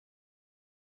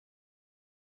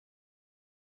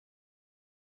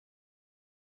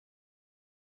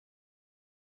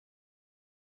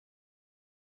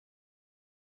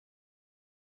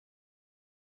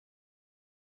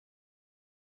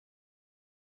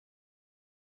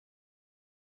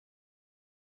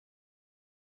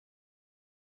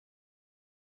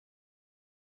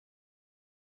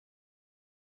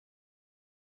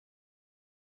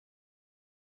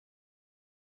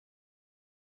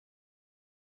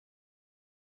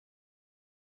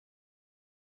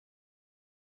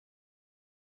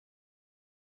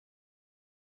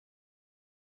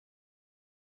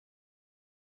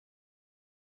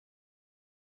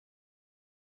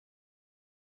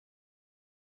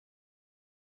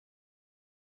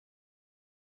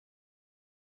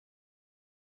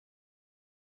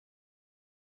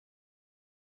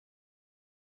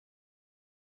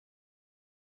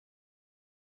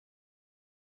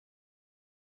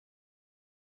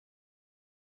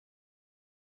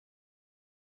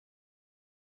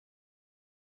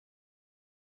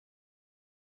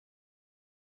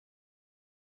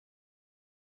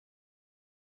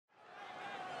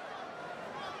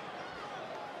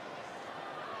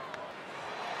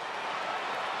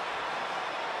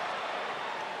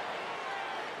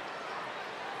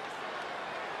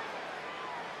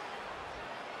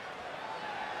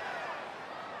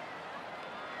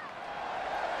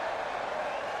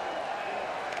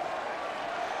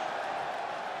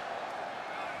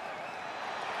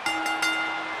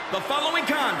The following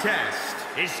contest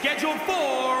is scheduled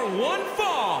for one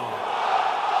fall.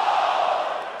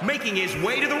 Making his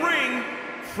way to the ring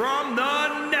from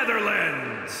the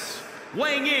Netherlands.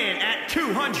 Weighing in at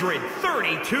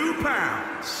 232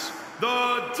 pounds,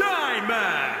 the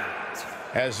Diamond.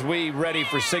 As we ready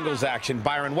for singles action,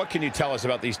 Byron, what can you tell us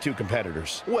about these two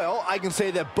competitors? Well, I can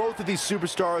say that both of these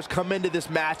superstars come into this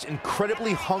match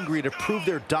incredibly hungry to prove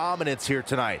their dominance here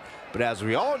tonight. But as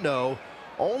we all know,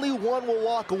 only one will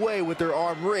walk away with their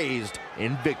arm raised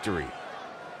in victory.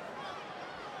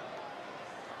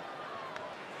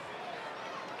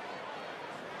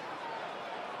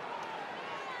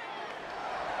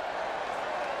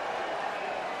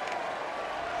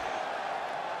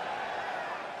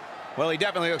 Well, he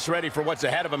definitely looks ready for what's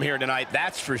ahead of him here tonight,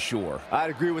 that's for sure. I'd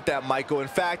agree with that, Michael. In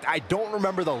fact, I don't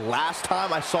remember the last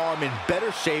time I saw him in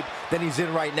better shape than he's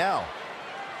in right now.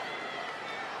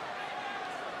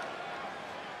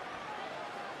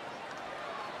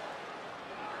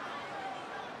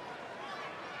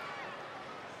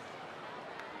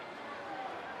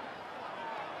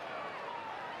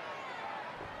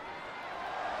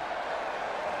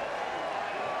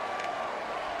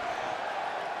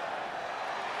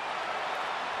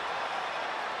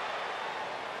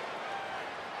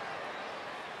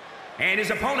 And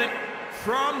his opponent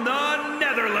from the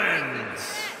Netherlands,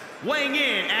 weighing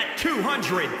in at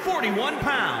 241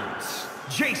 pounds,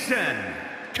 Jason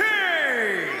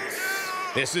Case.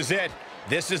 This is it.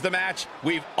 This is the match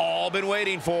we've all been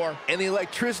waiting for. And the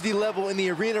electricity level in the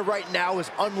arena right now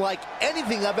is unlike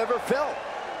anything I've ever felt.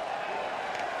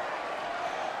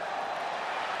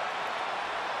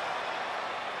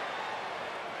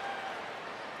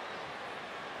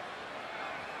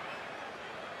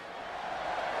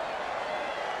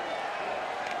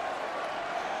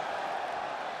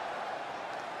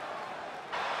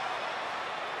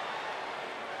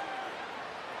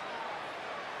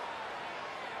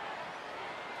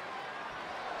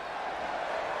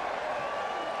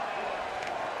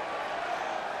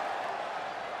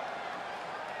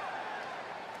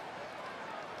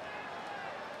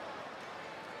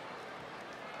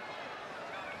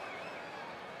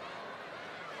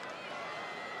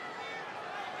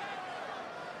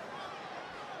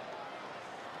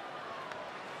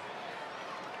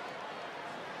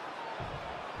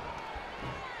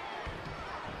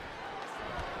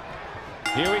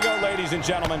 Here we go, ladies and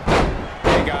gentlemen.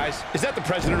 Hey, guys, is that the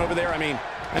president over there? I mean,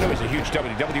 I know he's a huge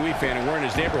WWE fan and we're in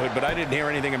his neighborhood, but I didn't hear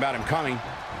anything about him coming.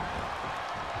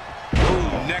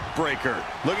 Ooh, neck breaker.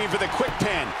 Looking for the quick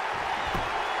pin.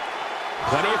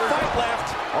 Plenty of fight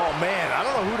left. Oh, man, I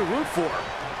don't know who to root for.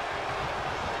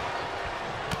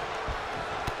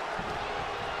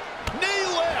 Knee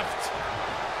lift.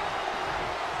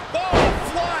 Oh,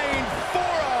 flying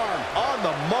forearm. On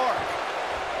the mark.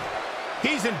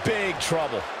 He's in big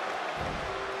trouble.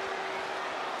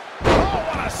 Oh,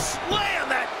 what a slam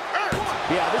that hurt!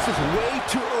 Yeah, this is way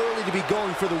too early to be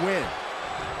going for the win.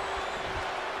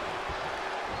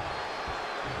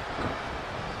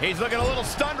 He's looking a little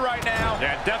stunned right now.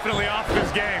 Yeah, definitely off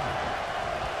his game.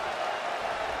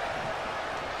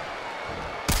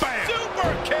 Bam!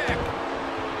 Super kick!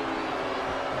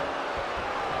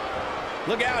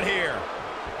 Look out here.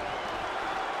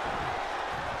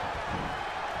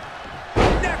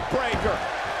 Breaker.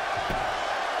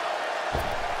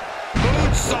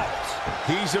 Moonsault.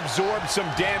 He's absorbed some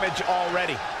damage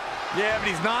already. Yeah, but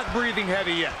he's not breathing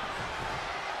heavy yet.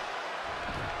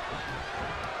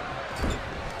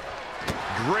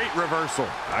 Great reversal.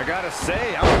 I gotta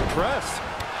say, I'm impressed.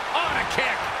 On a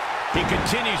kick. He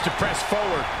continues to press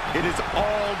forward. It is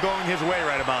all going his way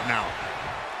right about now.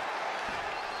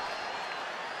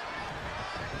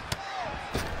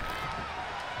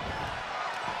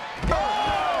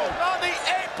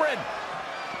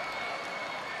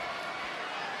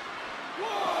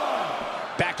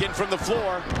 Back in from the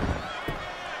floor.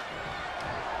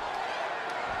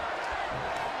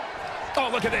 Oh,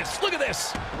 look at this. Look at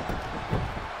this.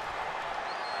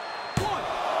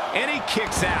 And he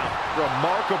kicks out.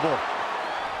 Remarkable.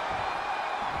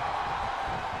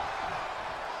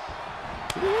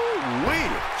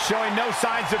 Woo-wee. Showing no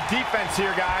signs of defense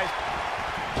here, guys.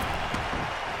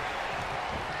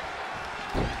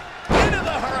 Into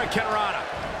the Hurricane Rana.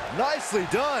 Nicely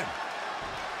done.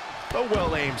 A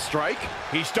well-aimed strike.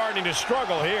 He's starting to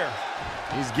struggle here.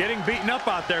 He's getting beaten up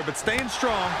out there, but staying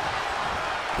strong.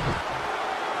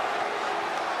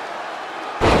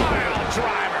 Pile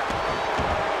driver.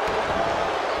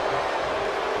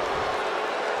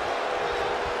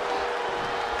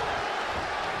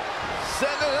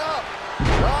 Setting it up.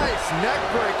 Nice neck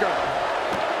breaker.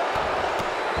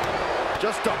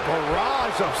 Just a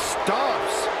barrage of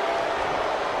stomps.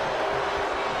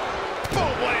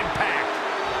 Boom, what impact.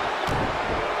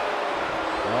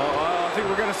 Oh, I think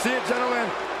we're going to see it, gentlemen.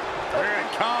 Here it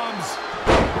comes.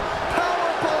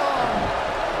 Powerbomb!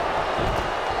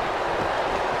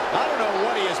 I don't know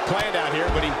what he has planned out here,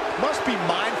 but he must be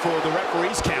mindful of the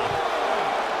referee's count.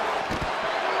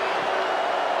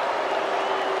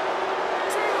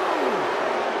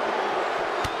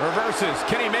 Reverses.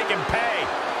 Can he make him pay?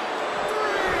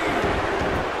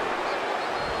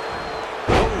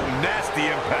 Oh, nasty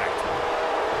impact.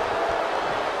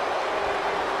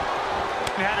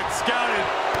 He had it scouted.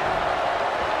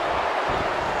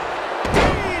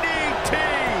 DDT!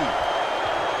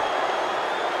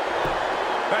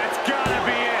 That's gotta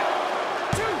be it.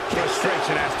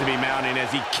 Frustration has to be mounting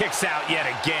as he kicks out yet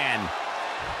again.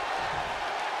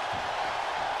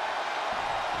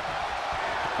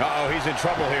 Uh-oh, he's in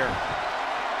trouble here.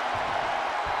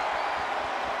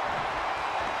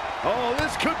 Oh,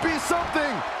 this could be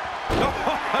something.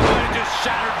 It just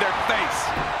shattered their face.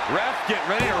 Ref, get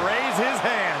ready to raise his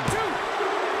hand. 2,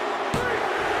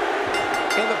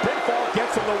 3. And the pinfall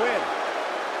gets him the win.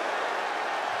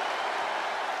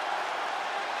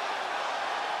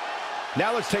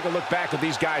 Now let's take a look back at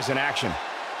these guys in action.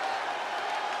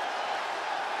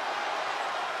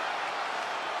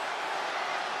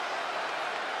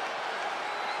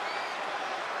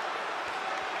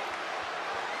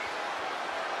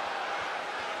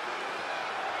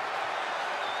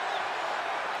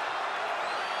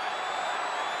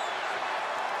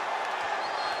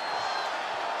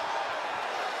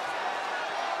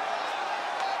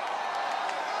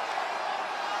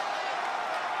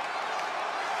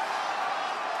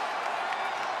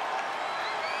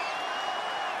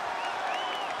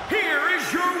 Here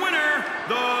is your winner,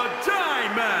 the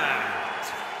Diamond.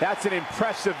 That's an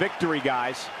impressive victory,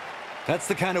 guys. That's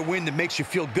the kind of win that makes you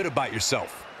feel good about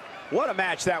yourself. What a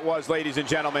match that was, ladies and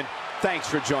gentlemen. Thanks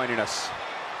for joining us.